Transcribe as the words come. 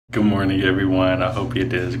Good morning, everyone. I hope your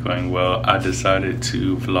day is going well. I decided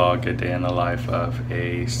to vlog a day in the life of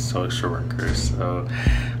a social worker. So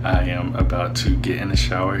I am about to get in the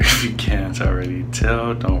shower. If you can't already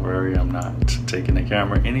tell, don't worry, I'm not taking the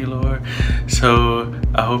camera any lower. So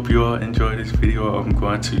I hope you all enjoy this video. I'm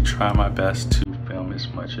going to try my best to film as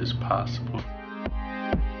much as possible.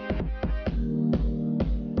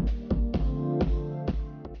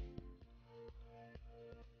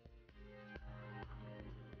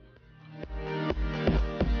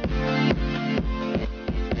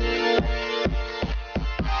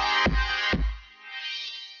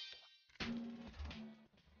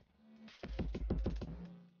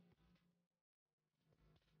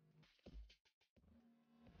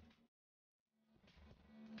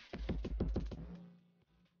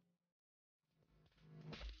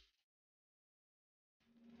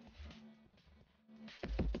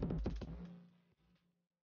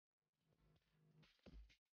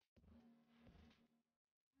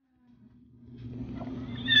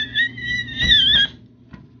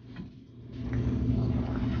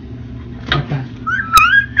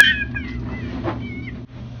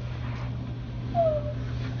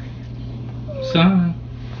 Son,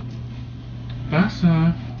 bye,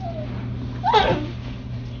 son.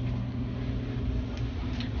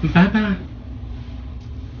 Bye-bye.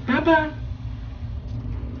 Bye-bye.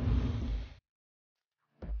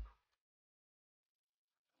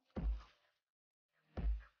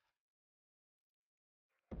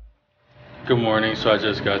 Good morning. So I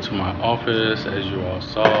just got to my office. As you all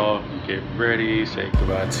saw, get ready, say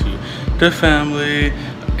goodbye to the family.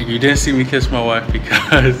 You didn't see me kiss my wife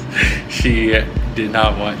because she did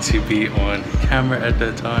not want to be on camera at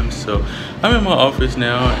that time. So I'm in my office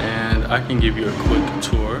now and I can give you a quick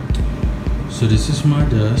tour. So this is my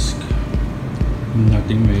desk.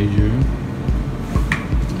 Nothing major.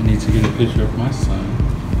 I need to get a picture of my son.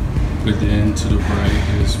 But then to the right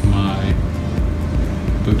is my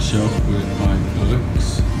bookshelf with my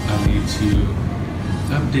books. I need to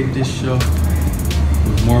update this shelf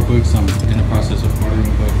with more books. I'm in the process of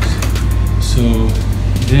ordering books. So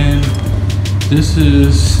then this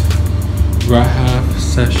is where I have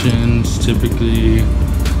sessions. Typically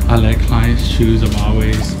I let clients choose. I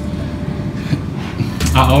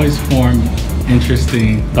always form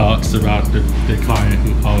interesting thoughts about the client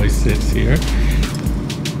who always sits here.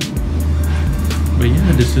 But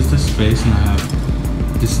yeah, this is the space, and I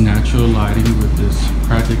have this natural lighting with this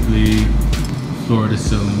practically floor to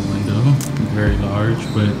ceiling window, very large.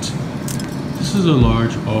 But this is a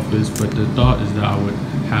large office, but the thought is that I would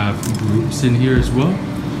have groups in here as well.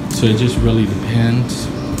 So it just really depends.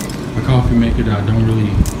 A coffee maker that I don't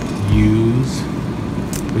really use.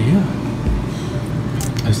 But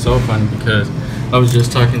yeah, it's so funny because I was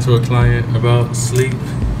just talking to a client about sleep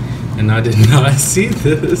and I did not see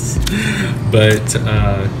this. But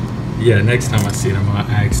yeah, next time I see them, I'll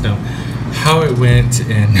ask them how it went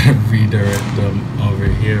and redirect them over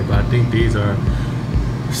here. But I think these are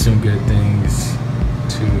some good things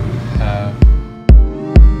to have.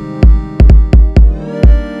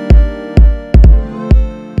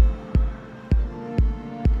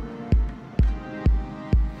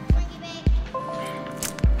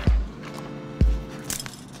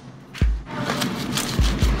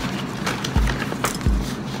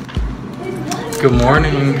 Good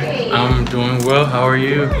morning. I'm doing well. How are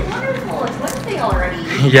you? Wonderful. It's Wednesday already.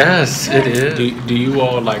 Yes, it is. Do you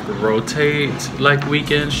all like rotate like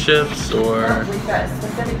weekend shifts or? We've got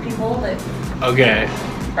specific people that Okay.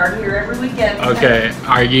 are here every weekend. Okay.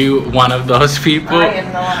 Are you one of those people? I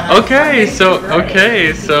am not. Okay.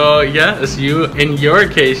 So yes, you in your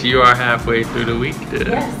case you are halfway through the week then.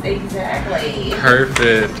 Yes, exactly.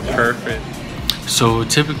 Perfect. Yes. Perfect. So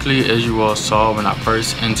typically, as you all saw, when I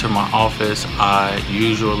first enter my office, I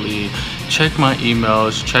usually check my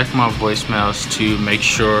emails, check my voicemails to make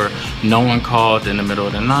sure no one called in the middle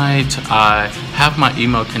of the night. I have my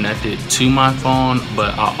email connected to my phone,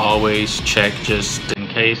 but I always check just in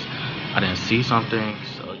case I didn't see something.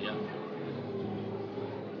 So yeah.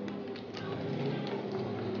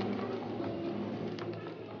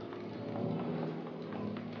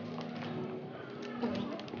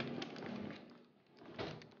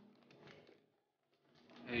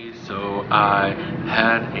 So I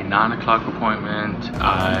had a 9 o'clock appointment.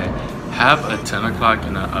 I have a 10 o'clock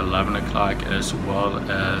and a 11 o'clock as well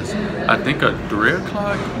as I think a 3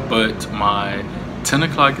 o'clock, but my 10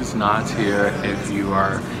 o'clock is not here. If you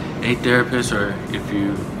are a therapist or if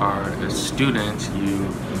you are a student, you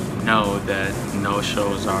know that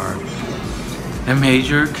no-shows are a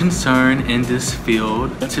major concern in this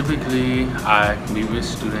field. Typically, I meet with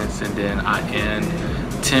students and then I end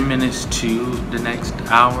 10 minutes to the next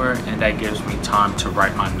hour, and that gives me time to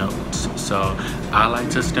write my notes. So I like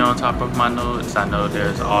to stay on top of my notes. I know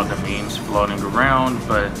there's all the memes floating around,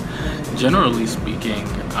 but generally speaking,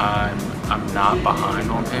 I'm not behind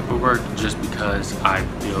on paperwork just because I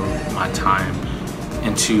build my time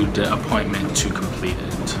into the appointment to complete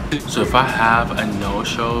it. So if I have a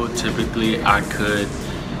no-show, typically I could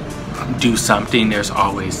do something. There's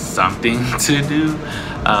always something to do,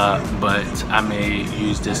 but I may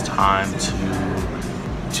use this time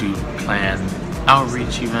to plan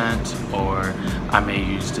outreach event, or I may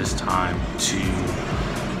use this time to,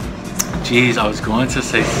 geez, I was going to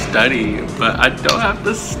say study, but I don't have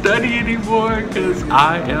to study anymore because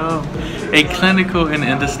I am a clinical in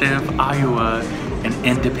InterStaff Iowa, an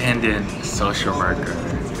independent social worker.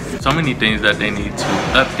 So many things that they need to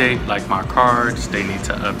update, like my cards. They need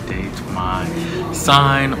to update my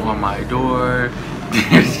sign on my door.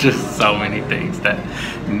 There's just so many things that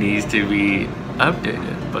needs to be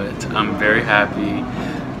updated, but I'm very happy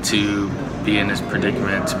to be in this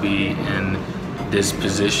predicament, to be in this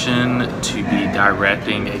position, to be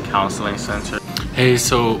directing a counseling center. Hey,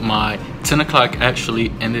 so my 10 o'clock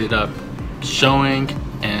actually ended up showing,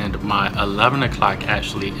 and my 11 o'clock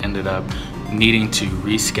actually ended up needing to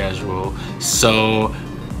reschedule. So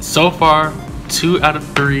far 2 out of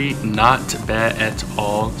 3, not bad at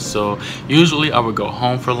all. So usually I would go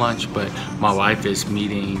home for lunch, but my wife is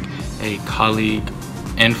meeting a colleague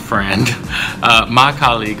and friend, my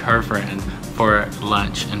colleague, her friend, for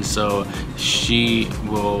lunch, and so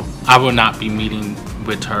I will not be meeting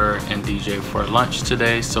with her and DJ for lunch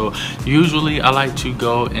today. So usually I like to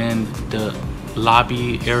go in the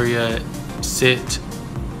lobby area, sit,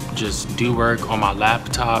 just do work on my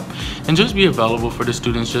laptop, and just be available for the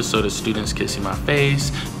students, just so the students can see my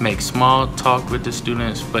face, make small talk with the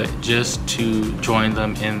students, but just to join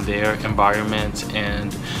them in their environment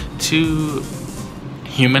and to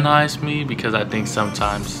humanize me, because I think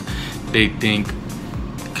sometimes they think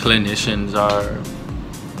clinicians are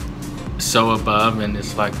so above, and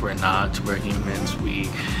it's like we're not. We're humans. We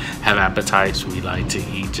have appetites. We like to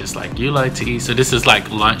eat just like you like to eat. So this is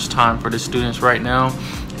like lunchtime for the students right now.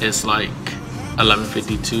 It's like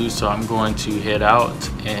 11:52, so I'm going to head out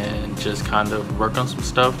and just kind of work on some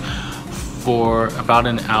stuff for about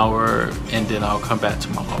an hour, and then I'll come back to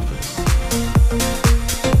my office.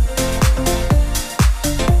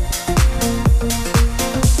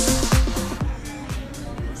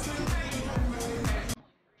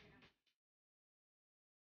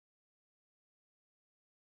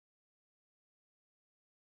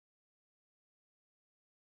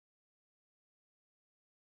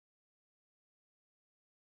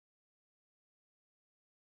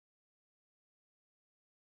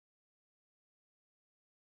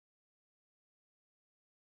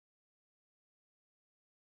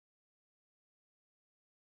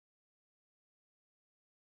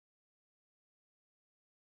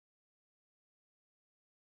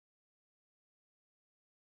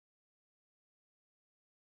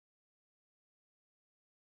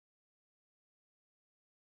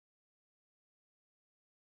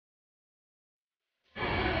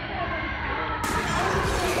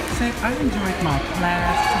 I enjoyed my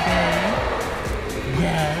class today.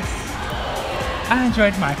 Yes. I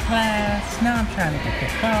enjoyed my class. Now I'm trying to get the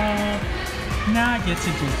phone. Now I get to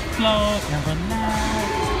just float and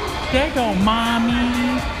relax. There go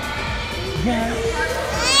mommy. Yes.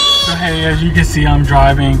 So hey, as you can see, I'm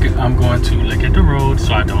driving. I'm going to look at the road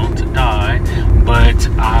so I don't die. But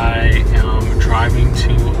I am driving to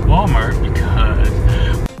Walmart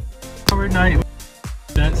because overnight,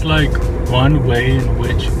 that's like one way in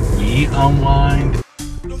which we unwind.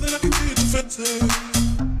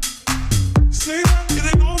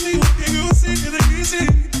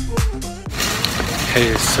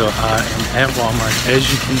 Hey, so I am at Walmart, as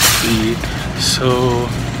you can see. So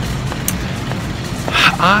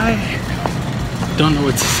I don't know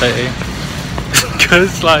what to say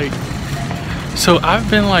because like, so I've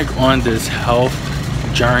been like on this health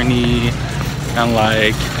journey, and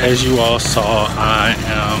like as you all saw, I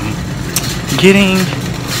am getting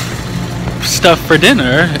stuff for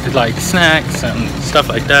dinner, like snacks and stuff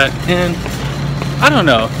like that, and I don't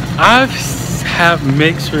know, I have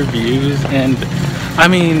mixed reviews. And I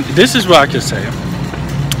mean, this is what I could say,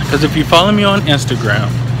 because if you follow me on Instagram,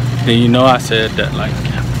 then you know I said that like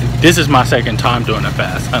this is my second time doing a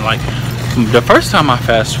fast, and like the first time I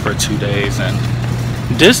fasted for 2 days, and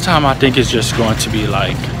this time I think it's just going to be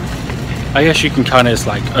like, I guess you can count it as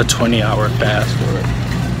like a 20-hour fast or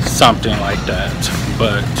something like that.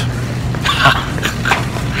 But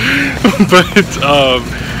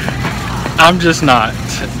I'm just not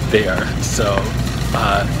there. So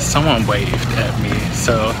someone waved at me,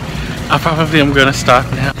 so I probably am gonna stop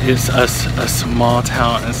now. It's a small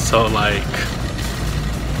town, and so like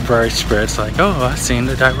very spread. It's like, oh, I seen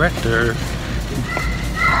the director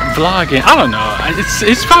vlogging. I don't know.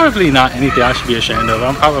 It's probably not anything I should be ashamed of.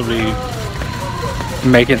 I'm probably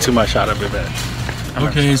making too much out of it.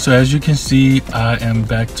 Okay, so as you can see, I am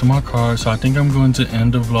back to my car, so I think I'm going to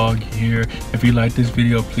end the vlog here. If you like this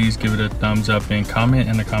video, please give it a thumbs up and comment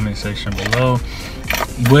in the comment section below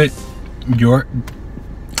what your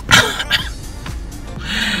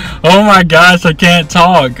oh my gosh, I can't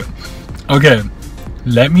talk. Okay,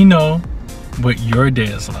 let me know what your day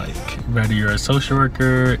is like, whether you're a social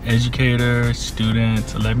worker, educator,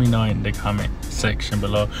 student. Let me know in the comment section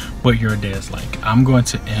below what your day is like. I'm going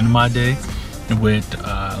to end my day with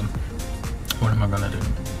what am I gonna do?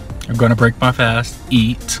 I'm gonna break my fast,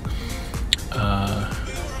 eat,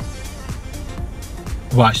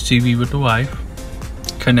 watch TV with the wife,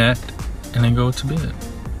 connect, and then go to bed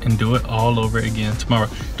and do it all over again tomorrow.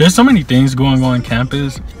 There's so many things going on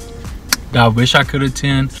campus that I wish I could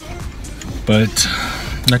attend, but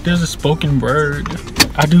like there's a spoken word.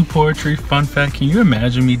 I do poetry. Fun fact, can you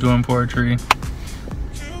imagine me doing poetry?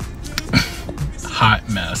 Hot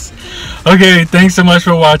mess. Okay, thanks so much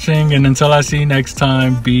for watching, and until I see you next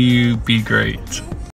time, be great.